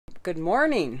Good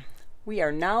morning. We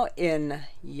are now in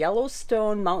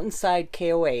Yellowstone Mountainside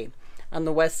KOA on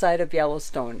the west side of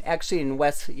Yellowstone, actually in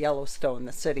West Yellowstone,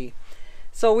 the city.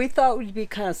 So we thought we'd be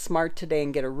kind of smart today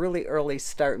and get a really early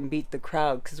start and beat the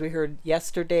crowd, because we heard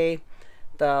yesterday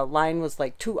the line was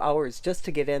like 2 hours just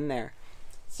to get in there.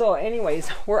 So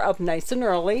anyways, we're up nice and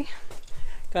early.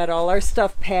 Got all our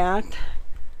stuff packed.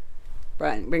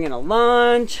 Bringing a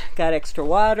lunch, got extra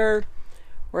water.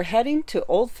 We're heading to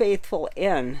Old Faithful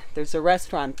Inn. There's a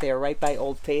restaurant there right by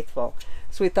Old Faithful.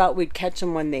 So we thought we'd catch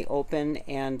them when they open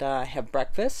and have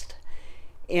breakfast.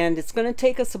 And it's going to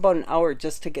take us about an hour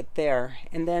just to get there.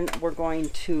 And then we're going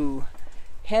to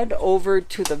head over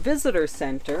to the visitor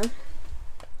center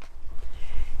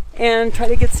and try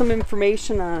to get some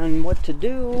information on what to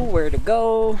do, where to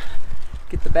go,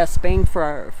 get the best bang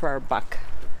for our buck.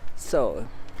 So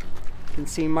you can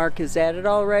see Mark is at it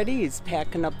already. He's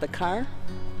packing up the car.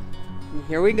 And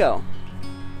here we go.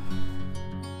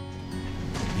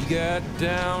 He got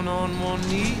down on one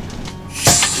knee,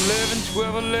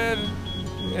 11,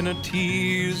 and her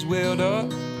tears welled up,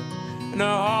 and her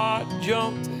heart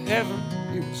jumped to heaven.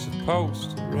 It was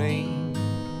supposed to rain,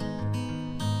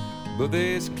 but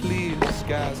there's clear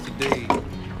skies today.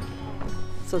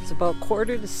 So it's about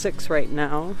 5:45 right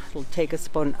now. It'll take us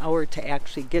about an hour to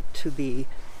actually get to the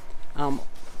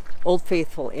Old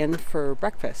Faithful Inn for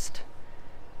breakfast.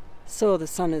 So the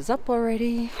sun is up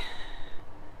already.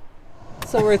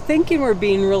 So we're thinking we're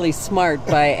being really smart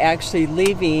by actually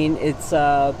leaving. It's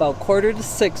about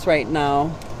 5:45 right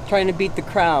now, trying to beat the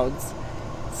crowds.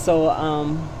 So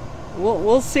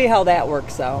we'll see how that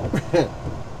works out.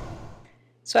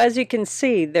 So as you can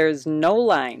see, there's no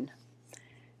line.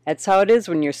 That's how it is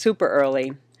when you're super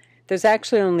early. There's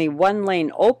actually only one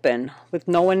lane open with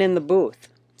no one in the booth.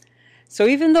 So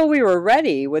even though we were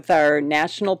ready with our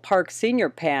National Park Senior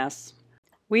Pass,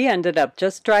 we ended up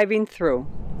just driving through.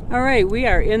 All right, we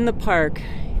are in the park,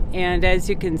 and as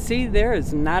you can see, there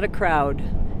is not a crowd.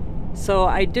 So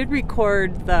I did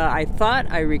record I thought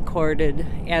I recorded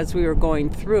as we were going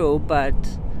through, but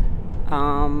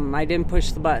I didn't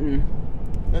push the button.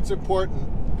 That's important.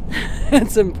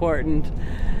 It's important.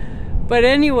 But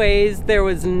anyways, there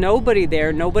was nobody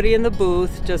there, nobody in the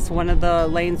booth, just one of the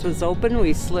lanes was open.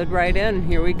 We slid right in.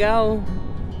 Here we go.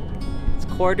 It's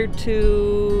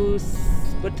 5:45.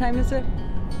 What time is it?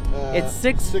 It's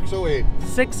 6:08.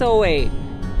 6:08.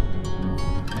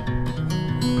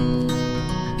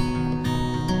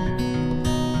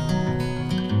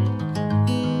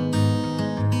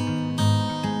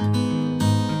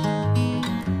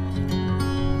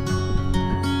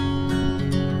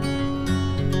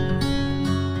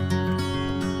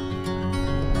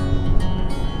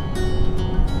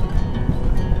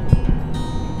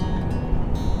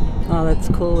 Oh, that's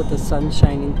cool with the sun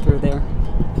shining through there.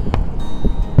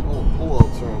 Oh,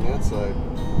 pullouts are on that side.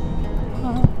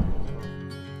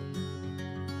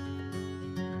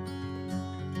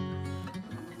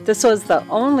 This was the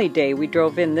only day we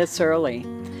drove in this early.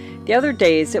 The other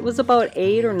days it was about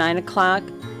 8 or 9 o'clock,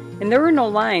 and there were no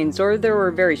lines, or there were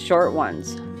very short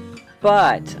ones.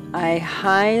 But I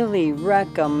highly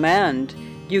recommend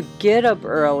you get up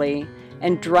early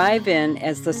and drive in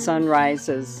as the sun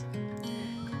rises.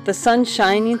 The sun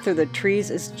shining through the trees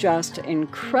is just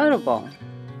incredible.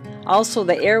 Also,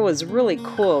 the air was really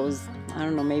cool. It was, I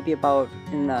don't know, maybe about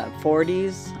in the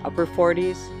 40s, upper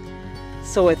 40s.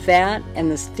 So with that and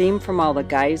the steam from all the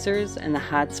geysers and the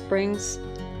hot springs,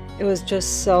 it was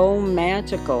just so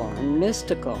magical and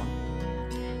mystical.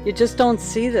 You just don't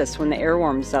see this when the air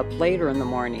warms up later in the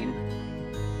morning.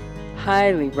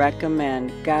 Highly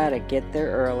recommend. Gotta get there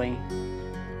early.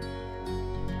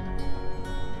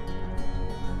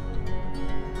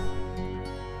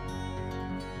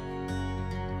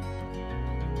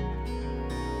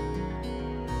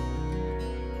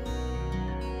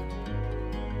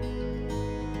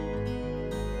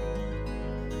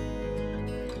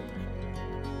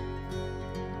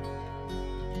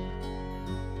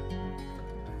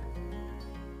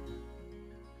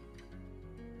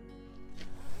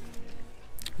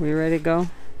 We ready to go?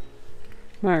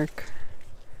 Mark.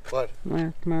 What?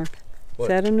 Mark. What? Is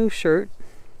that a new shirt?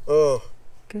 Oh.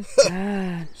 Good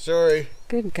God. Sorry.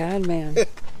 Good God, man.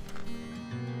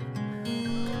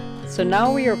 So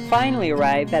now we are finally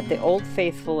arrived at the Old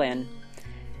Faithful Inn.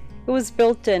 It was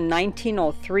built in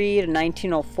 1903 to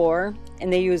 1904,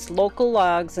 and they used local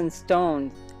logs and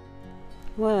stone.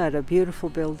 What a beautiful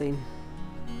building.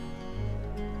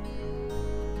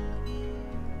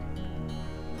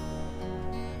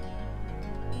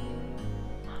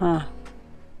 Huh.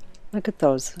 Look at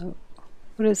those.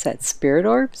 What is that? Spirit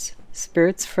orbs?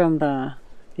 Spirits from the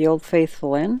Old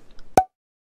Faithful Inn?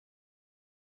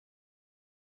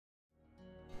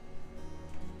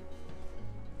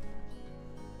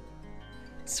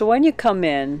 So when you come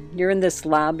in, you're in this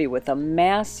lobby with a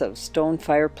massive stone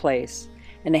fireplace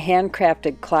and a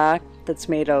handcrafted clock that's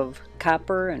made of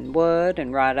copper and wood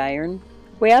and wrought iron.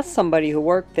 We asked somebody who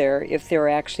worked there if they were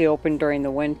actually open during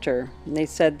the winter, and they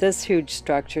said this huge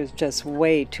structure is just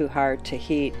way too hard to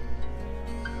heat.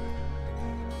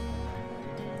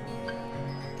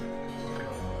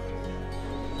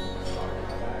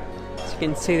 As you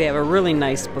can see, they have a really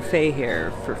nice buffet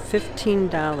here for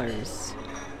 $15.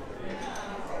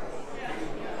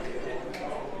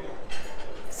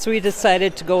 So we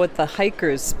decided to go with the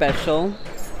hiker's special,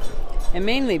 and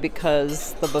mainly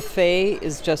because the buffet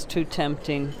is just too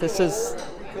tempting. This is...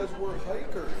 Because we're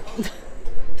hikers.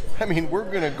 I mean, we're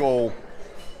going to go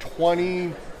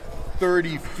 20,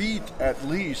 30 feet at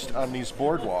least on these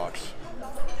boardwalks.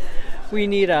 We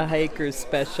need a hiker's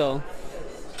special.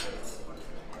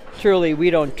 Truly, we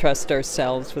don't trust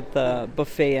ourselves with the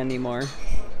buffet anymore.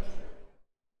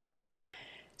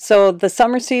 So the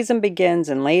summer season begins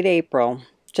in late April,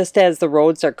 just as the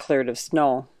roads are cleared of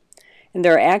snow. And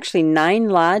there are actually 9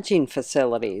 lodging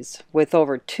facilities with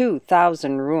over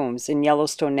 2,000 rooms in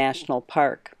Yellowstone National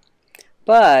Park.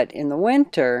 But in the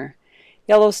winter,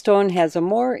 Yellowstone has a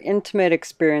more intimate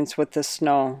experience with the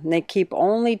snow, and they keep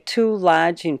only 2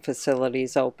 lodging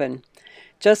facilities open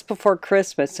just before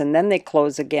Christmas, and then they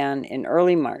close again in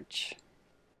early March.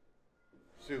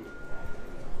 Sue.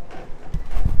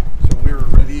 So we were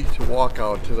ready to walk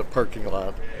out to the parking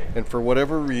lot, and for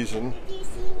whatever reason,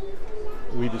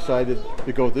 we decided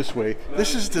to go this way.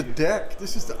 This is the deck.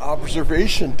 This is the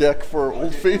observation deck for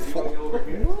Old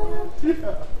Faithful.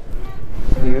 Yeah.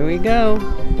 Here we go.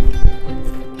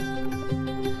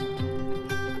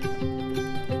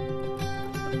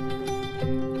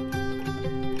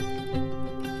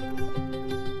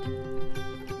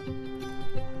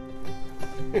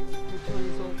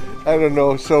 I don't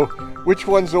know. So, which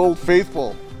one's Old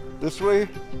Faithful? This way?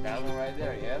 That one right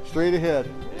there, yeah. Straight ahead.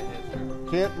 It is, sir.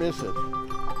 Can't miss it.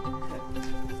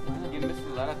 You miss it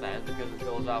a lot of times because it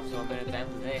goes off so many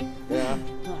times a day. Yeah.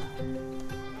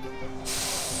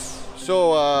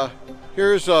 So,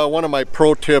 here's one of my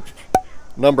pro tip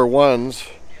number ones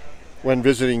when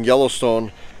visiting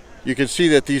Yellowstone. You can see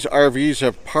that these RVs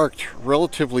have parked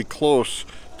relatively close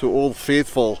to Old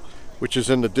Faithful, which is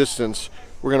in the distance.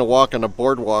 We're going to walk on the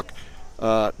boardwalk.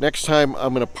 Next time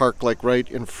I'm going to park like right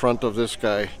in front of this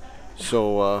guy.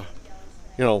 So,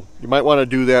 you know, you might want to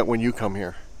do that when you come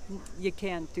here. You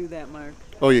can't do that, Mark.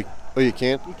 Oh, you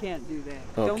can't? You can't do that.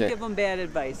 Okay. Don't give them bad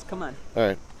advice. Come on. All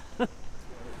right.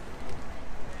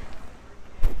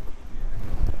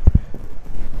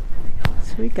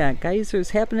 So we got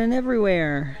geysers happening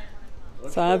everywhere.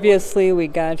 So obviously we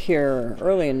got here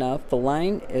early enough. The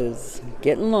line is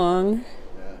getting long.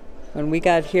 When we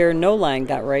got here, no line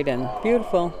got right in.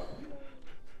 Beautiful.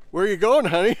 Where are you going,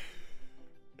 honey?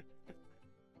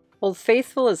 Old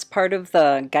Faithful is part of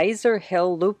the Geyser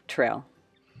Hill Loop Trail.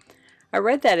 I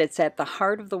read that it's at the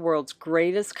heart of the world's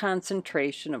greatest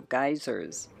concentration of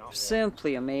geysers.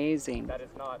 Simply amazing.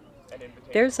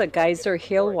 There's a Geyser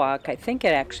Hill walk. I think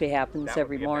it actually happens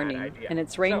every morning, and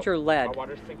it's ranger led.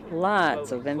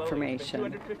 Lots of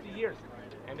information.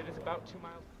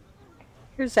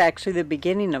 Here's actually the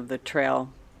beginning of the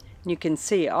trail. You can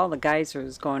see all the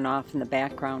geysers going off in the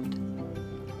background.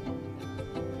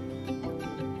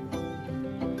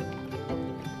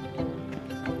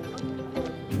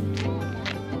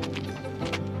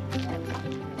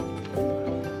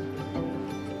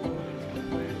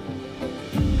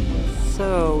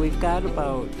 So we've got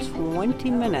about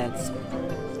 20 minutes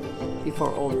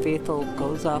before Old Faithful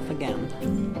goes off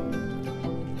again.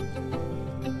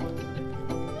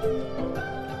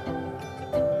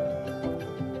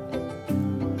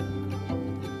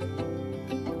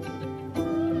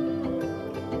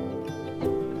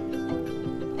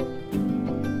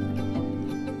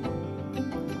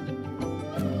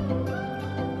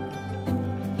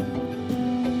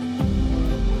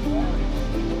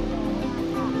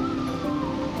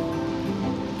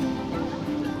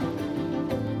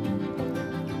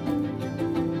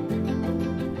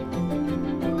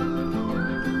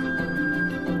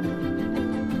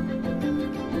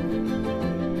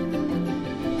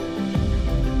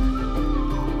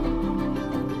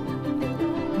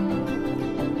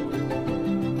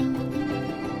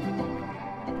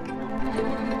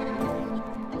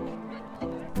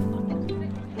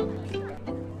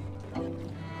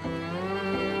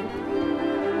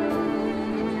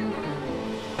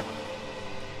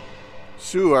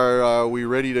 Sue, are we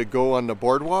ready to go on the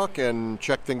boardwalk and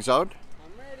check things out?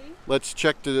 I'm ready. Let's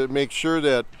check to make sure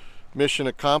that mission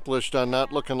accomplished on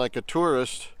not looking like a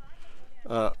tourist.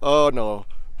 Oh no,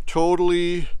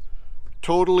 totally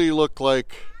totally look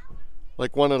like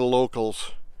one of the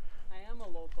locals. I am a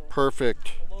local.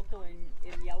 Perfect. A local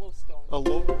in Yellowstone. A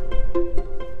local.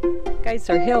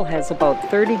 Geyser Hill has about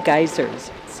 30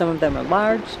 geysers. Some of them are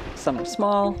large, some are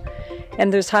small,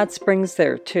 and there's hot springs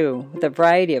there too, with a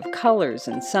variety of colors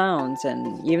and sounds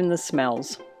and even the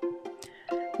smells.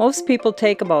 Most people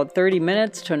take about 30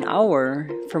 minutes to an hour,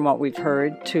 from what we've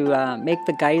heard, to make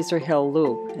the Geyser Hill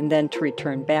loop and then to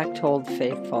return back to Old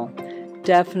Faithful.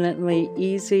 Definitely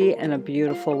easy and a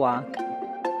beautiful walk.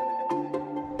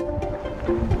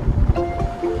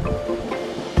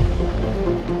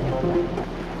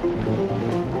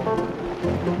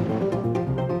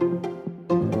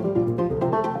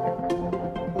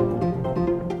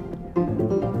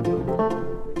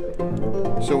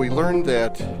 So we learned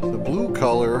that the blue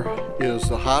color is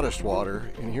the hottest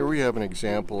water, and here we have an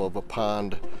example of a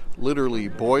pond literally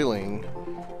boiling,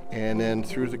 and then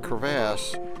through the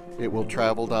crevasse it will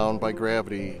travel down by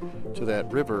gravity to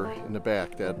that river in the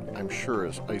back that I'm sure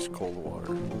is ice cold water.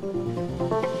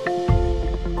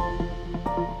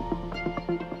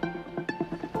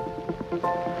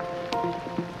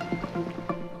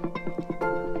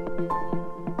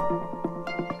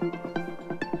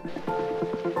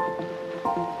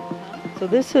 So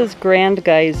this is Grand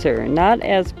Geyser, not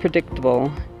as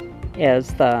predictable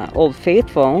as the Old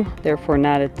Faithful, therefore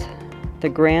not at the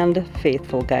Grand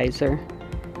Faithful Geyser.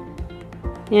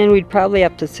 And we'd probably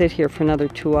have to sit here for another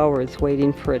 2 hours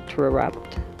waiting for it to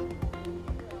erupt.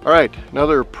 All right,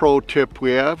 another pro tip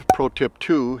we have, pro tip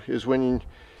 2, is when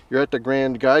you're at the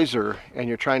Grand Geyser and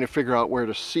you're trying to figure out where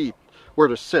to sit.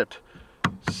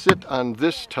 Sit on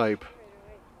this type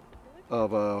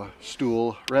of a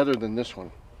stool rather than this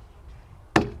one.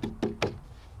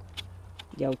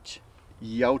 Youch.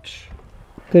 Youch.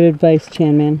 Good advice,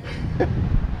 Chan Man.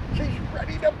 She's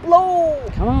ready to blow!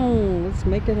 Come on, let's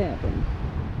make it happen.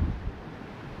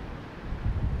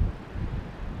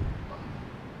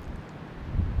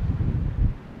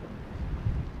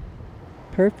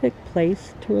 Perfect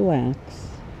place to relax.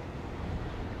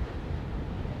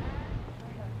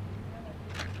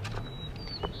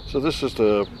 So this is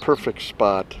the perfect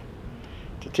spot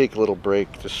to take a little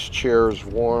break. This chair is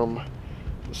warm,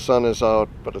 the sun is out,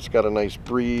 but it's got a nice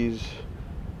breeze,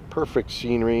 perfect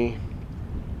scenery.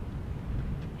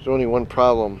 There's only one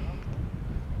problem,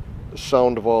 the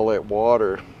sound of all that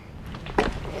water.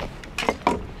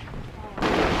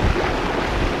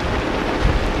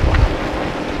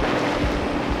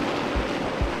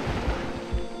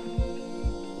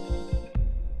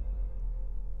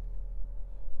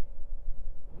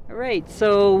 Alright,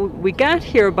 so we got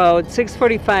here about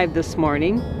 6:45 this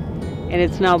morning, and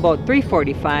it's now about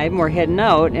 3:45 and we're heading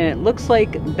out, and it looks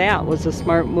like that was a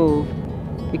smart move,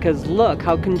 because look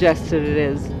how congested it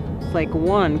is. It's like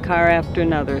one car after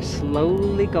another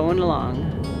slowly going along.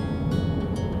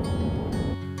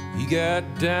 He got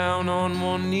down on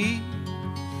one knee,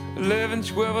 11,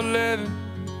 12,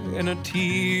 11, and her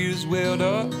tears welled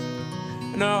up,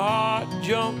 and her heart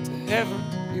jumped to heaven.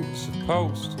 It was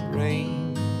supposed to rain,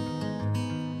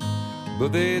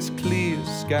 but there's clear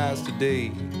skies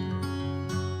today.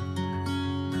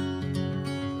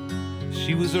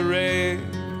 She was a rare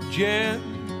gem,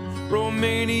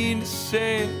 Romanian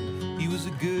descent. He was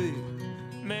a good